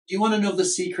You want to know the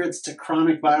secrets to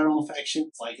chronic viral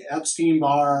infections like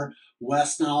Epstein-Barr,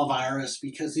 West Nile virus?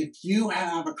 Because if you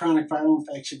have a chronic viral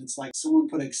infection, it's like someone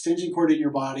put an extension cord in your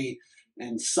body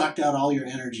and sucked out all your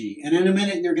energy. And in a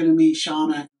minute, you're going to meet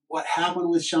Shawna. What happened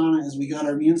with Shawna is we got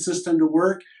our immune system to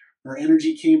work. Her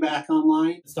energy came back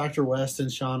online. It's Dr. West and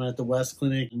Shawna at the West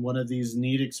Clinic. And one of these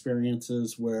neat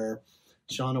experiences where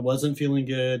Shawna wasn't feeling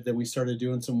good. Then we started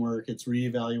doing some work. It's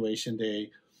reevaluation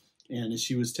day. And as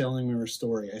she was telling me her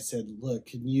story, I said, look,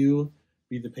 can you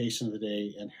be the patient of the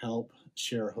day and help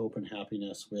share hope and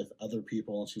happiness with other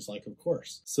people? And she's like, of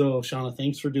course. So Shawna,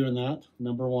 thanks for doing that.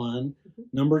 Number one.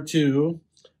 Number two,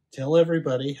 tell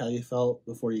everybody how you felt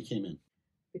before you came in.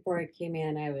 Before I came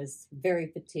in, I was very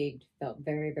fatigued, felt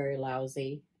very, very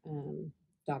lousy.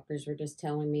 Doctors were just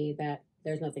telling me that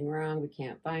there's nothing wrong. We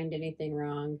can't find anything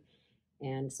wrong.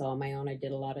 And so on my own, I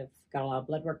got a lot of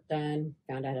blood work done,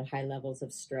 found out I had high levels of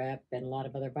strep and a lot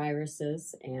of other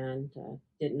viruses, and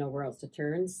didn't know where else to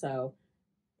turn. So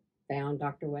found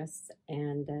Dr. West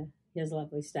and his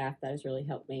lovely staff that has really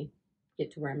helped me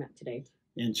get to where I'm at today.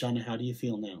 And Shawna, how do you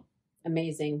feel now?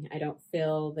 Amazing. I don't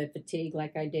feel the fatigue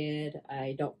like I did.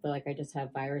 I don't feel like I just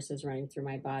have viruses running through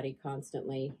my body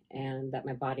constantly, and that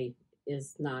my body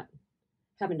is not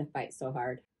having to fight so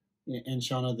hard. And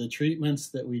Shawna, the treatments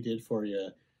that we did for you,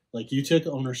 like you took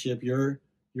ownership, you're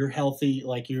healthy,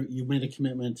 like you made a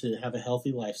commitment to have a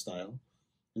healthy lifestyle.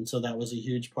 And so that was a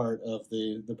huge part of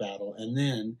the battle. And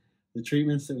then the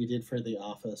treatments that we did for the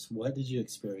office, what did you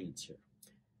experience here?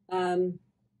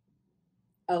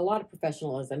 A lot of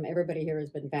professionalism. Everybody here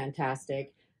has been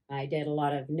fantastic. I did a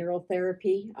lot of neural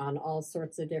therapy on all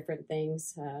sorts of different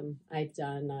things. I've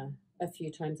done a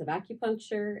few times of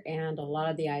acupuncture and a lot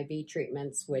of the IV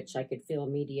treatments, which I could feel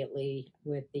immediately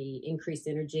with the increased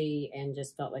energy and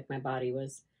just felt like my body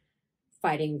was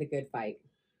fighting the good fight.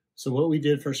 So what we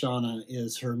did for Shawna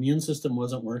is her immune system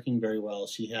wasn't working very well.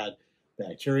 She had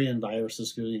bacteria and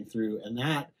viruses going through, and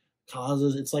that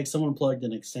causes, it's like someone plugged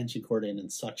an extension cord in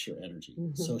and sucks your energy.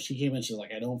 So she came in, she's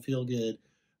like, I don't feel good.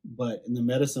 But in the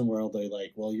medicine world, they're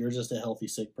like, well, you're just a healthy,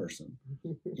 sick person.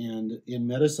 And in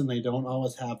medicine, they don't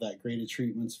always have that great of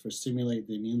treatments for stimulate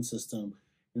the immune system.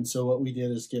 And so what we did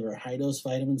is give her high-dose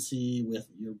vitamin C with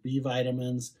your B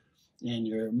vitamins and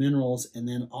your minerals. And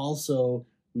then also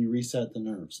we reset the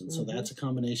nerves. And so that's a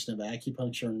combination of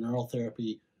acupuncture and neural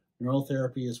therapy. Neural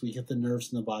therapy is we get the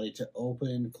nerves in the body to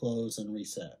open, close, and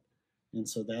reset. And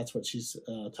so that's what she's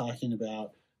talking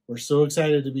about. We're so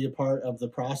excited to be a part of the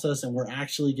process, and we're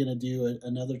actually going to do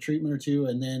another treatment or two,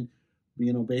 and then,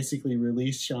 basically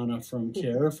release Shawna from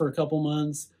care for a couple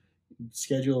months,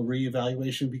 schedule a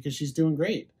reevaluation because she's doing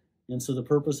great. And so the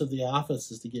purpose of the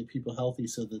office is to get people healthy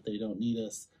so that they don't need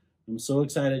us. I'm so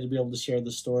excited to be able to share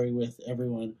the story with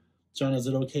everyone. Shawna, is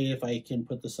it okay if I can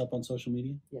put this up on social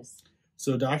media? Yes.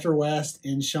 So Dr. West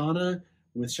and Shawna,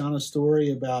 with Shawna's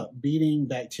story about beating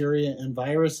bacteria and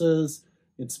viruses.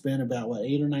 It's been about,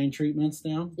 8 or 9 treatments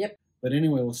now? Yep. But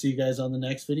anyway, we'll see you guys on the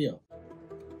next video.